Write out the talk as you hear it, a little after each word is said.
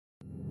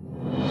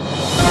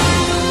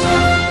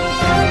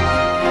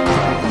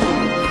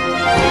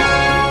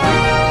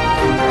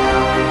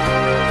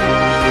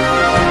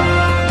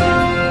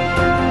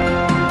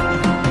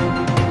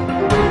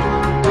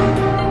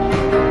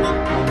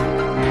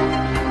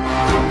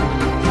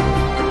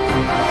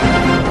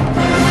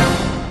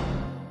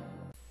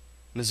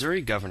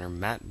Missouri Governor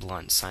Matt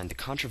Blunt signed the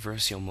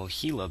controversial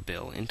MOHELA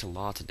bill into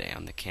law today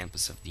on the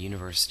campus of the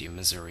University of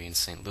Missouri in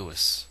St.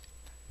 Louis.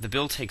 The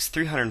bill takes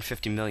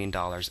 $350 million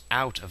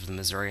out of the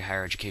Missouri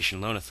Higher Education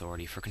Loan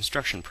Authority for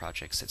construction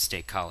projects at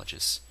state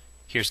colleges.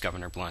 Here's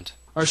Governor Blunt.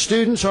 Our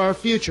students are our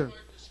future,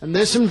 and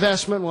this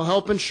investment will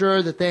help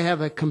ensure that they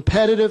have a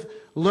competitive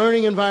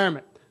learning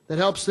environment that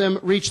helps them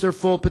reach their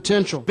full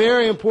potential.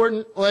 Very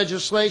important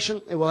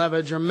legislation. It will have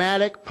a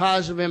dramatic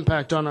positive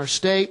impact on our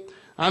state.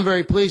 I'm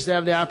very pleased to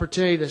have the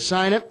opportunity to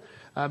sign it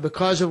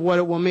because of what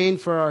it will mean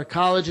for our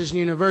colleges and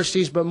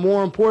universities, but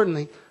more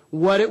importantly,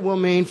 what it will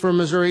mean for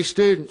Missouri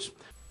students.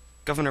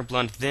 Governor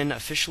Blunt then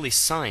officially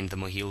signed the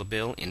MOHELA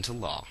bill into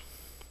law.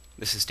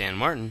 This is Dan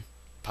Martin,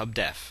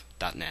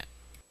 pubdef.net.